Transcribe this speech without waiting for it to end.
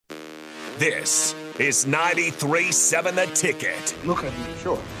This is 93.7 The Ticket. Look at me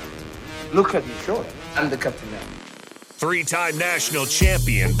short. Look at me short. I'm the captain now. Three-time national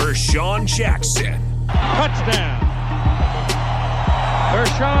champion Vershawn Jackson. Touchdown.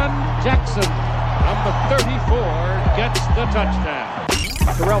 Vershawn Jackson, number 34, gets the touchdown.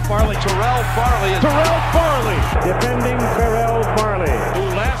 Terrell Farley. Defending Terrell Farley, who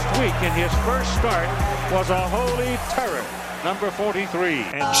last week in his first start was a holy terror. Number 43.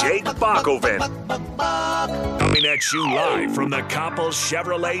 And Jake Bakoven. Coming at you live from the Coppel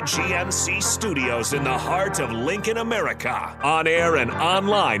Chevrolet GMC studios in the heart of Lincoln, America. On air and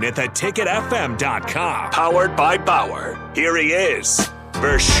online at theticketfm.com. Powered by Bauer. Here he is,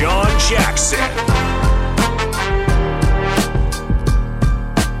 Vershawn Jackson.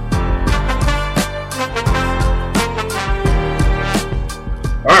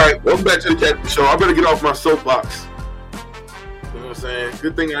 All right, welcome back to the Captain Show. I better get off my soapbox. You know what I'm saying?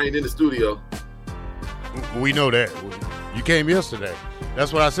 Good thing I ain't in the studio. We know that. You came yesterday.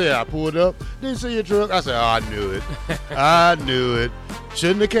 That's what I said. I pulled up, didn't see your truck. I said, oh, I knew it. I knew it.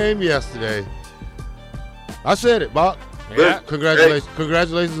 Shouldn't have came yesterday. I said it, Bach. Yeah. Congratulations. Hey.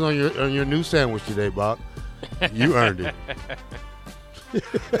 Congratulations on your new sandwich today, Bach. You earned it.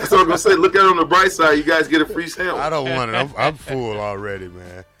 That's what I'm going to say. Look at it on the bright side. You guys get a free sandwich. I don't want it. I'm full already,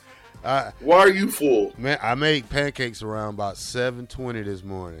 man. Why are you full? Man, I made pancakes around about 7:20 this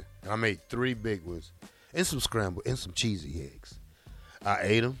morning. I made 3 big ones and some scrambled and some cheesy eggs. I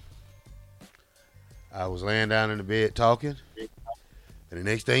ate them. I was laying down in the bed talking. And the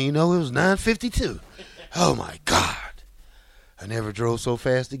next thing you know, it was 9:52. Oh, my God. I never drove so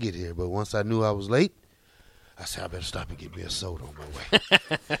fast to get here. But once I knew I was late, I said, I better stop and get me a soda on my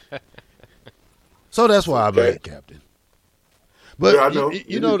way. So that's why I'm late, Captain. But yeah, I know.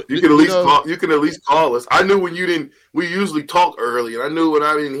 You can at least call us. I knew when you didn't. We usually talk early, and I knew when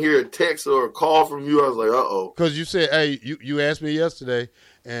I didn't hear a text or a call from you, I was like, uh-oh. Because you said, hey, you asked me yesterday,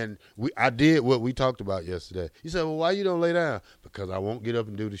 and I did what we talked about yesterday. You said, well, why you don't lay down? Because I won't get up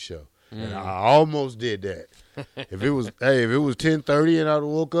and do the show. And I almost did that. If it was 10:30 and I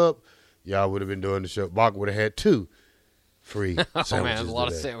woke up, y'all would have been doing the show. Bach would have had 2 free sandwiches. Oh, man, there's a lot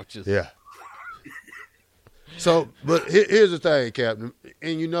of sandwiches. Yeah. So, but here's the thing, Captain,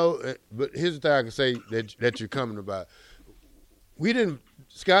 and but here's the thing I can say that you're coming about.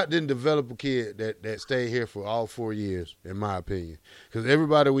 Scott didn't develop a kid that stayed here for all 4 years, in my opinion, because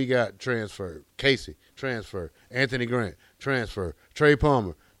everybody we got transferred. Casey, transfer. Anthony Grant, transfer. Trey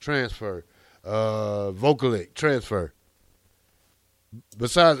Palmer, transfer. Vocalic, transfer.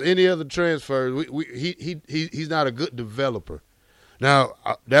 Besides any other transfers, he's not a good developer. Now,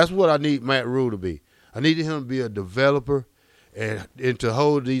 that's what I need Matt Rule to be. I needed him to be a developer and to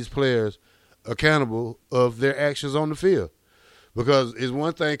hold these players accountable of their actions on the field. Because it's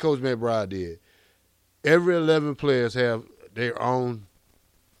one thing Coach McBride did. Every 11 players have their own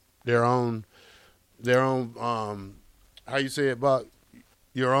how you say it about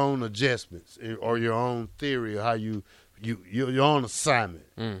your own adjustments or your own theory of how you're on assignment.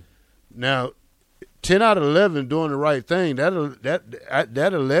 Now, 10 out of 11 doing the right thing, that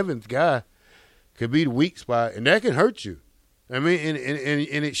 11th guy could be the weak spot, and that can hurt you. I mean, and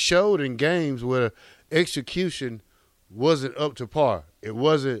it showed in games where execution wasn't up to par. It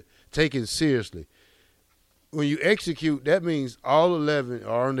wasn't taken seriously. When you execute, that means all 11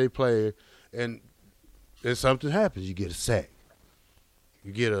 are on their player, and then something happens. You get a sack.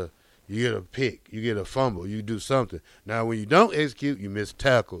 You get a pick. You get a fumble. You do something. Now, when you don't execute, you miss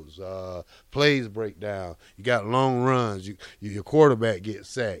tackles. Plays break down. You got long runs. Your quarterback gets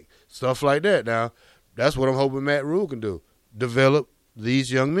sacked. Stuff like that. Now, that's what I'm hoping Matt Rule can do. Develop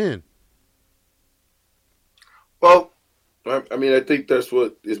these young men. Well, I mean, I think that's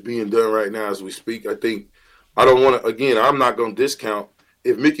what is being done right now as we speak. I don't want to, again, I'm not going to discount.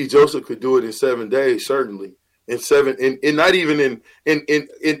 If Mickey Joseph could do it in 7 days, certainly. In not even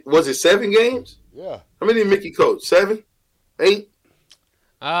in was it 7 games? Yeah. How many did Mickey coach? 7? 8?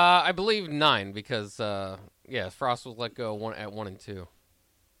 I believe 9 because Frost was let go at 1 and 2.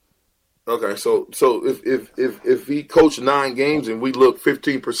 Okay, so if he coached 9 games and we look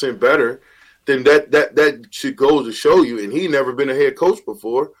 15% better, then that should go to show you. And he never been a head coach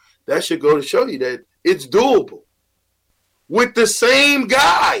before. That should go to show you that it's doable with the same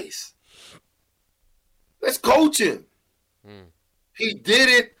guys. That's coaching. He did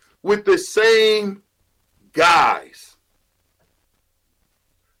it with the same guys.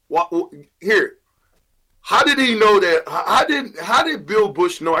 Here, how did he know that? How did Bill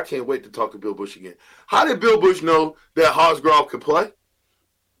Bush know? I can't wait to talk to Bill Bush again. How did Bill Bush know that Hosgrove could play?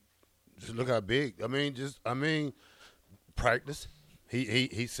 Just look how big. Practice.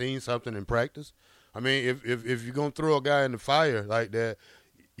 He's seen something in practice. I mean, if you're gonna throw a guy in the fire like that,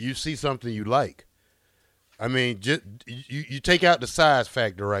 you see something you like. I mean, just you take out the size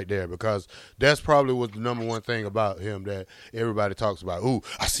factor right there, because that's probably was the number one thing about him that everybody talks about. Ooh,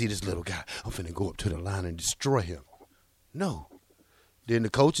 I see this little guy. I'm finna go up to the line and destroy him. No. Then the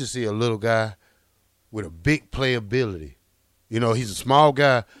coaches see a little guy with a big playability. You know, he's a small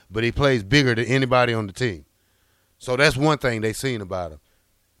guy, but he plays bigger than anybody on the team. So that's one thing they seen about him.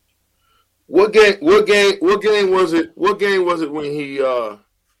 What game was it? What game was it when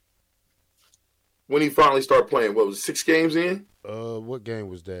he finally started playing? What was it, 6 games in? What game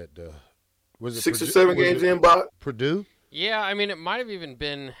was that? Was it 6 Purdue, or 7 games in, Bob? Purdue? Yeah, I mean, it might have even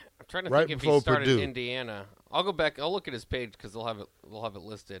been. I'm trying to Right think if before he started Purdue. Indiana. I'll go back. I'll look at his page because they'll have it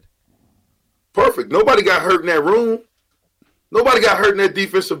listed. Perfect. Nobody got hurt in that room. Nobody got hurt in that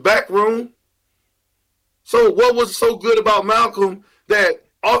defensive back room. So what was so good about Malcolm that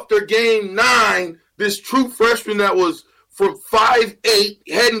after game 9, this true freshman that was from 5'8",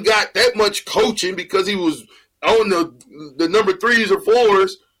 hadn't got that much coaching because he was on the number 3s or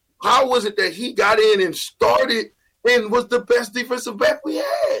 4s. How was it that he got in and started and was the best defensive back we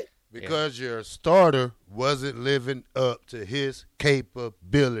had? Because your starter wasn't living up to his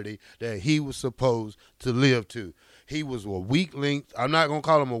capability that he was supposed to live to. He was a weak link. I'm not going to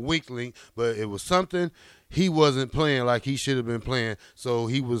call him a weak link, but it was something he wasn't playing like he should have been playing. So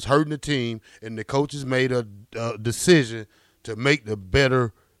he was hurting the team, and the coaches made a decision to make the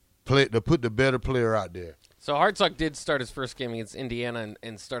better play, to put the better player out there. So Hartsock did start his first game against Indiana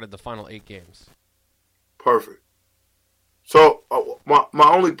and started the final 8 games. Perfect. So my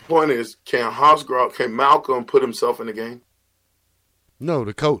only point is, can Malcolm put himself in the game? No,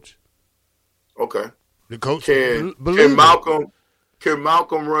 the coach. Okay. The coach Can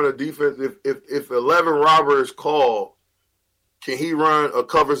Malcolm run a defense if 11 robber is called? Can he run a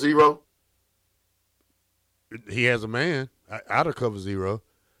cover 0? He has a man out of cover 0.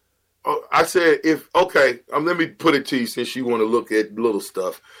 Oh, I said let me put it to you since you want to look at little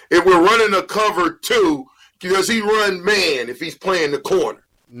stuff. If we're running a cover 2, does he run man if he's playing the corner?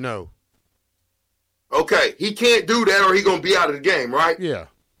 No. Okay, he can't do that or he's going to be out of the game, right? Yeah.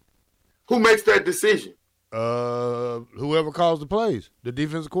 Who makes that decision? Whoever calls the plays, the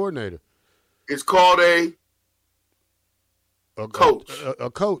defensive coordinator. It's called a coach.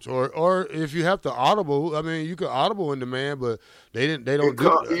 A coach, or if you have to audible, I mean, you could audible in the man, but you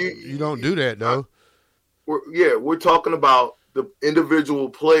don't do that though. We're talking about the individual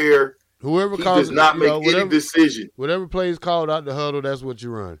player. Whoever he calls does not make any decision. Whatever play is called out the huddle, that's what you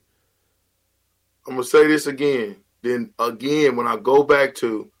run. I'm gonna say this again. Then again, when I go back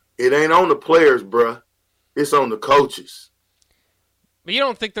to it, ain't on the players, bruh. It's on the coaches. But you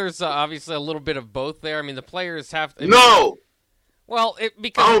don't think there's obviously a little bit of both there? I mean, the players have to. No. Well,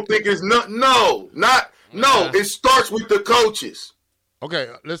 because I don't think it's no. It starts with the coaches. Okay,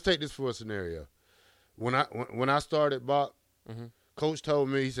 let's take this for a scenario. When I started, Bob, Coach told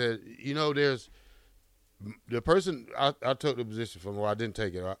me, he said, there's the person I took the position from. Well, I didn't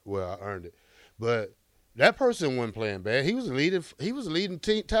take it. I earned it, but that person wasn't playing bad. He was a leading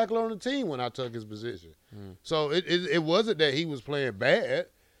team tackler on the team when I took his position. So it wasn't that he was playing bad.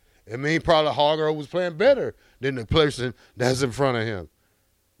 I mean, probably Hargrove was playing better than the person that's in front of him.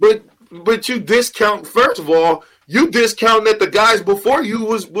 But you discount, first of all, you discount that the guys before you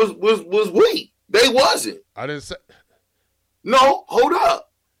was weak. They wasn't. I didn't say. No, hold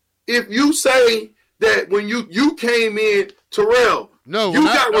up. If you say that when you came in, Terrell, no, you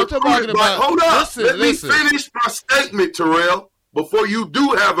got recruited by. Hold up. Let me finish my statement, Terrell, before you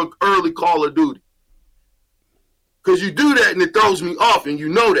do have an early call of duty. Because you do that and it throws me off, and you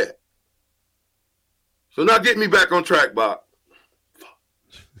know that. So now get me back on track, Bob.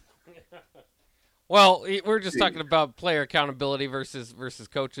 Well, we're just talking about player accountability versus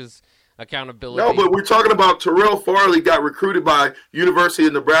coaches accountability. No, but we're talking about Terrell Farley got recruited by University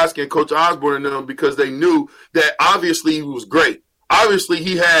of Nebraska and Coach Osborne and them because they knew that obviously he was great. Obviously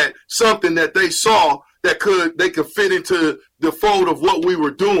he had something that they saw that they could fit into the fold of what we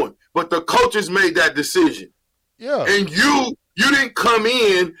were doing. But the coaches made that decision. Yeah. And you didn't come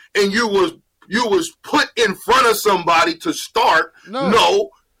in and you was put in front of somebody to start. No,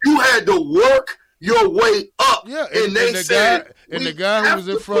 you had to work your way up. Yeah, and they said, the guy who was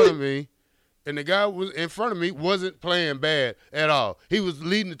in front of me, and the guy who was in front of me wasn't playing bad at all. He was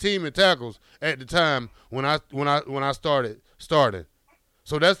leading the team in tackles at the time when I started.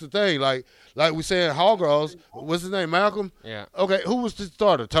 So that's the thing. Like we saying, Hallgroves, what's his name, Malcolm? Yeah. Okay, who was the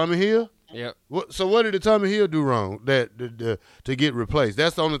starter? Tommy Hill? Yep. So what did the Tommy Hill do wrong to get replaced?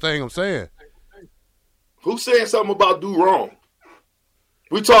 That's the only thing I'm saying. Who's saying something about do wrong?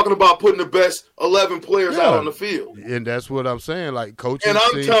 We're talking about putting the best 11 players out on the field. And that's what I'm saying. Like, coaching. And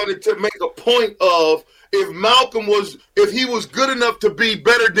I'm trying to make a point of if he was good enough to be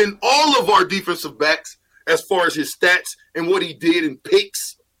better than all of our defensive backs as far as his stats and what he did in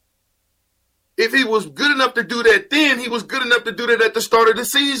picks. If he was good enough to do that then, he was good enough to do that at the start of the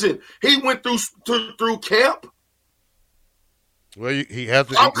season. He went through camp. Well, he has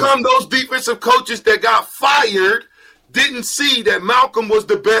to. How come those defensive coaches that got fired didn't see that Malcolm was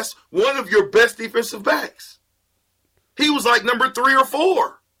one of your best defensive backs? He was like number 3 or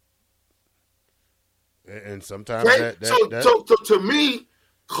 4. And sometimes so to me,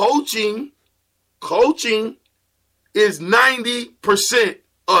 coaching is 90%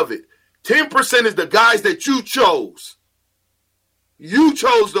 of it. 10% is the guys that you chose. You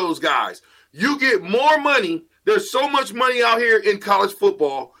chose those guys. You get more money. There's so much money out here in college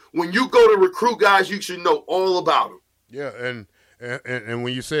football. When you go to recruit guys, you should know all about them. Yeah, and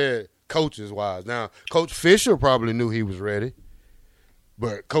when you said coaches-wise, now, Coach Fisher probably knew he was ready,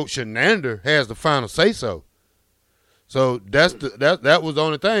 but Coach Shenander has the final say-so. So that was the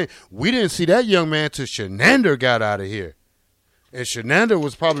only thing. We didn't see that young man till Shenander got out of here. And Shenander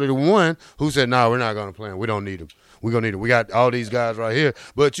was probably the one who said, no, we're not going to play him. We don't need him. We're going to need him. We got all these guys right here.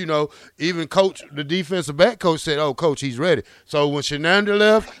 But, even the defensive back coach said, oh, coach, he's ready. So when Shenander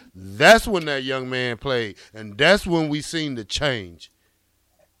left, that's when that young man played. And that's when we seen the change.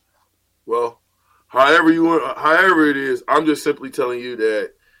 Well, however it is, I'm just simply telling you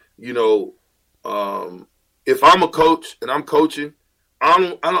that, if I'm a coach and I'm coaching,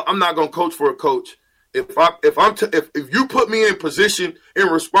 I'm not going to coach for a coach. If you put me in position and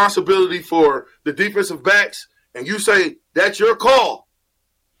responsibility for the defensive backs and you say that's your call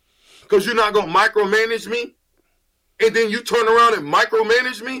because you're not going to micromanage me and then you turn around and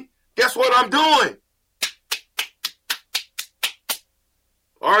micromanage me, guess what I'm doing?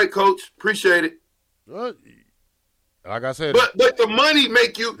 All right, coach, appreciate it. Like I said, but the money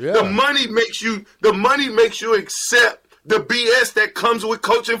the money makes you accept the BS that comes with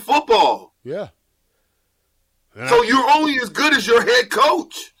coaching football. Yeah. So you're only as good as your head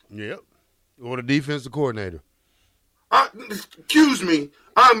coach. Yep. Or the defensive coordinator. Excuse me.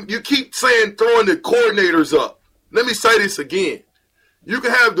 You keep saying throwing the coordinators up. Let me say this again. You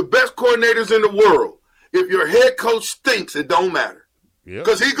can have the best coordinators in the world. If your head coach stinks, it don't matter.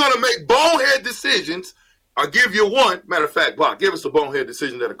 Because he's going to make bonehead decisions. I'll give you one. Matter of fact, Bob, give us a bonehead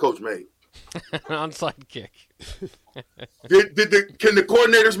decision that a coach made. Onside kick. Can the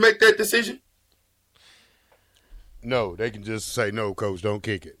coordinators make that decision? No, they can just say, no, coach, don't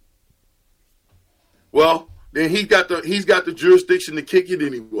kick it. Well, then he's got the jurisdiction to kick it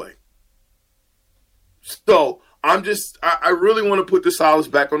anyway. So I really want to put the solace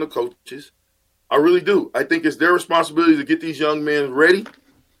back on the coaches. I really do. I think it's their responsibility to get these young men ready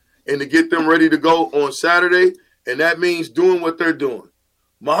and to get them ready to go on Saturday, and that means doing what they're doing.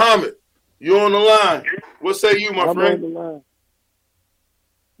 Muhammad, you're on the line. What say you, my friend? I'm on the line.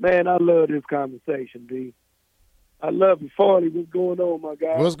 Man, I love this conversation, B. I love it. 40, what's going on, my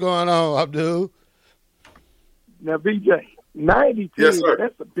guy? What's going on, Abdul? Now, BJ, 92, yes, sir.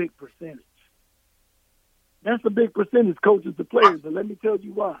 That's a big percentage. That's a big percentage, coaches to players, and let me tell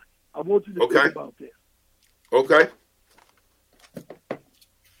you why. I want you to think about this. Okay.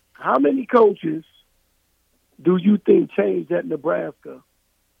 How many coaches do you think changed at Nebraska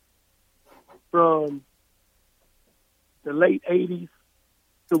from the late 80s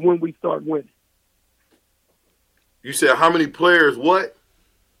to when we start winning? You said how many players what?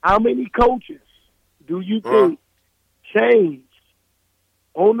 How many coaches do you think changed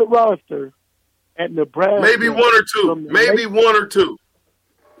on the roster at Nebraska? Maybe one or two. Maybe one or two.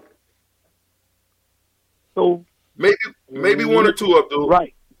 So maybe one or two, Abdul.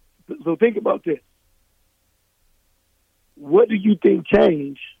 Right. So think about this. What do you think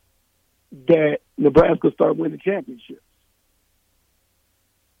changed that Nebraska started winning championships?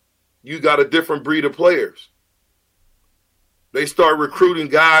 You got a different breed of players. They start recruiting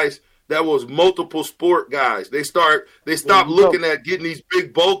guys that was multiple sport guys. They stopped looking at getting these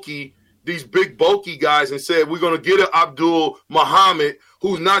big bulky guys and said, we're going to get an Abdul Muhammad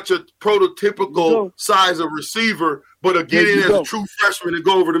who's not your prototypical size of receiver, but a get in as a true freshman and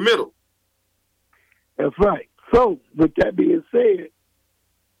go over the middle. That's right. So with that being said,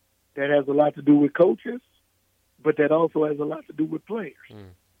 that has a lot to do with coaches, but that also has a lot to do with players.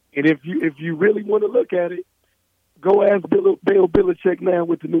 And if you really want to look at it, go ask Bill Belichick now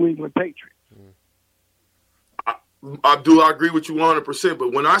with the New England Patriots. Abdul, I agree with you 100%.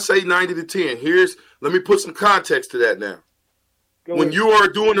 But when I say 90 to 10, let me put some context to that now. When you are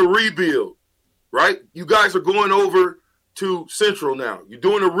doing a rebuild, right? You guys are going over to Central now. You're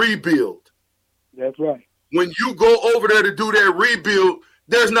doing a rebuild. That's right. When you go over there to do that rebuild,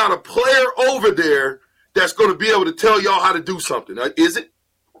 there's not a player over there that's going to be able to tell y'all how to do something. Is it?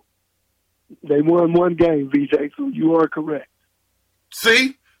 They won one game, VJ, so you are correct.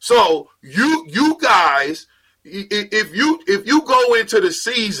 See? So you guys, if you go into the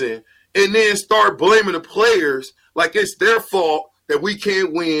season and then start blaming the players like it's their fault that we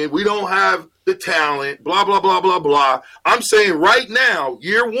can't win, we don't have the talent, blah, blah, blah, blah, blah. I'm saying right now,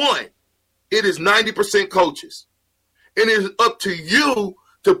 year one, it is 90% coaches. And it's up to you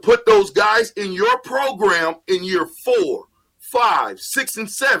to put those guys in your program in year 4, 5, 6, and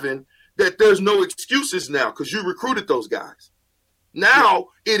 7 that there's no excuses now because you recruited those guys. Now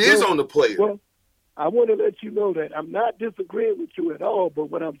it is on the player. Well, I want to let you know that I'm not disagreeing with you at all, but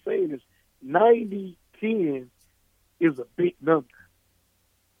what I'm saying is 90-10 is a big number.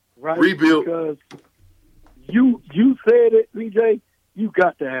 Right? Rebuild. Because you said it, VJ, you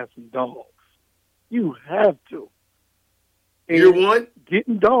got to have some dogs. You have to. And year one?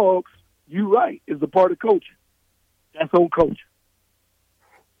 Getting dogs, you're right, is a part of coaching. That's on coaching.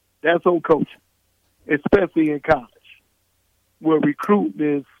 That's on coaching, especially in college, where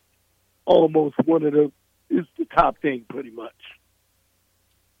recruiting is almost it's the top thing pretty much.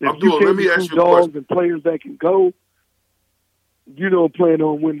 If you let me ask you a dogs question. and players that can go, you don't plan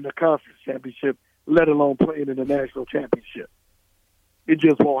on winning a conference championship, let alone playing in the national championship. It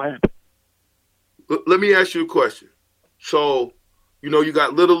just won't happen. Let me ask you a question. So, you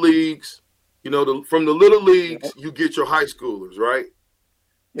got little leagues. From the little leagues, you get your high schoolers, right?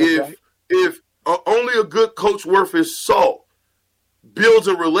 If only a good coach worth his salt builds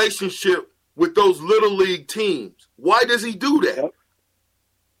a relationship with those little league teams, why does he do that? Yep.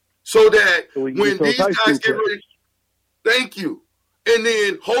 So that So when these guys get ready, thank you. And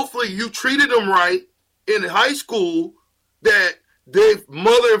then hopefully you treated them right in high school that their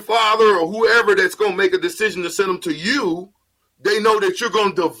mother and father or whoever that's going to make a decision to send them to you, they know that you're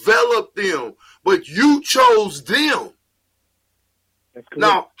going to develop them. But you chose them. That's correct.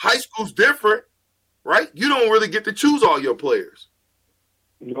 Now, high school's different, right? You don't really get to choose all your players.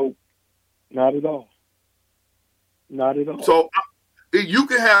 Nope, not at all. Not at all. So you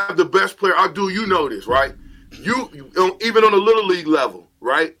can have the best player. You know this, right? You even on the little league level,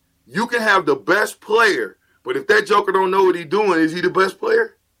 right? You can have the best player, but if that joker don't know what he's doing, is he the best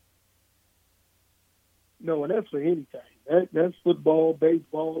player? No, and that's for anything. That's football,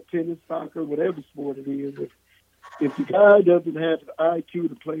 baseball, tennis, soccer, whatever sport it is. If the guy doesn't have the IQ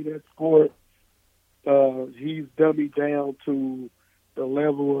to play that sport, he's dummied down to the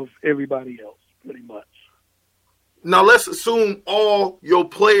level of everybody else, pretty much. Now, let's assume all your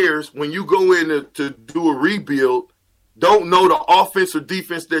players, when you go in to do a rebuild, don't know the offense or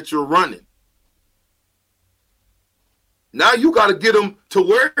defense that you're running. Now you got to get them to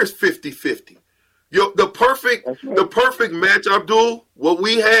where it's 50-50. The perfect match, Abdul, what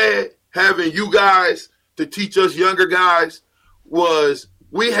we had having you guys to teach us younger guys was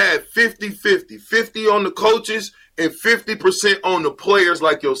we had 50-50, 50 on the coaches and 50% on the players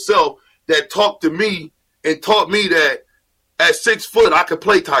like yourself that talked to me and taught me that at 6 foot I could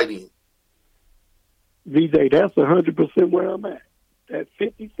play tight end. VJ, that's 100% where I'm at. That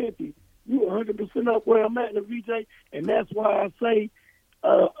 50-50, you 100% up where I'm at in the VJ, and that's why I say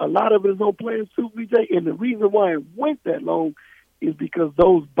a lot of it is on players too, VJ. And the reason why it went that long is because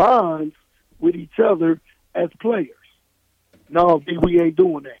those bonds with each other as players. No, V, we ain't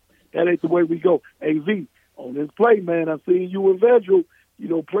doing that. That ain't the way we go. Hey, V, on this play, man, I seen you and Vedral,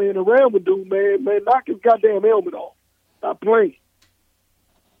 playing around with dude, man, knock his goddamn helmet off. Stop playing.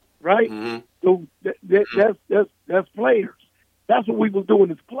 Right? Mm-hmm. So that's players. That's what we was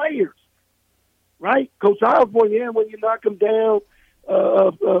doing as players. Right? Coach Osborne, when you knock them down,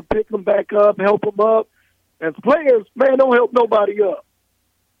 pick them back up, help them up. As players, man, don't help nobody up.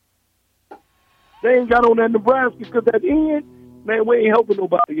 They ain't got on that Nebraska because at the end, man, we ain't helping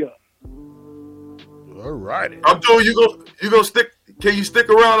nobody up. All righty. Abdul, you gonna stick? Can you stick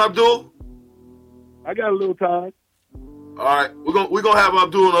around, Abdul? I got a little time. All right, we're gonna have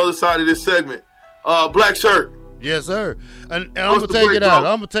Abdul on the other side of this segment. Black shirt. Yes, sir. And I'm gonna take it out.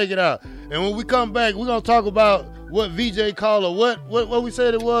 I'm gonna take it out. And when we come back, we're gonna talk about what VJ called a what we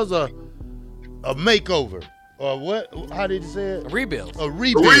said it was a makeover. Or what? How did you say it? A rebuild. A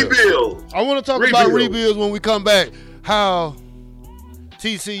rebuild. I want to talk about rebuilds when we come back. How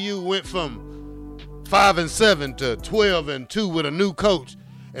TCU went from 5-7 to 12-2 with a new coach,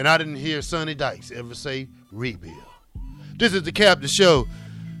 and I didn't hear Sonny Dykes ever say rebuild. This is the Captain Show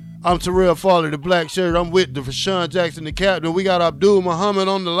I'm Terrell Farley, the black shirt. I'm with the Rashawn Jackson, the captain. We got Abdul Muhammad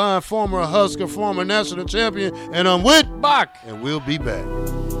on the line, former Husker, former national champion. And I'm with Bach. And we'll be back.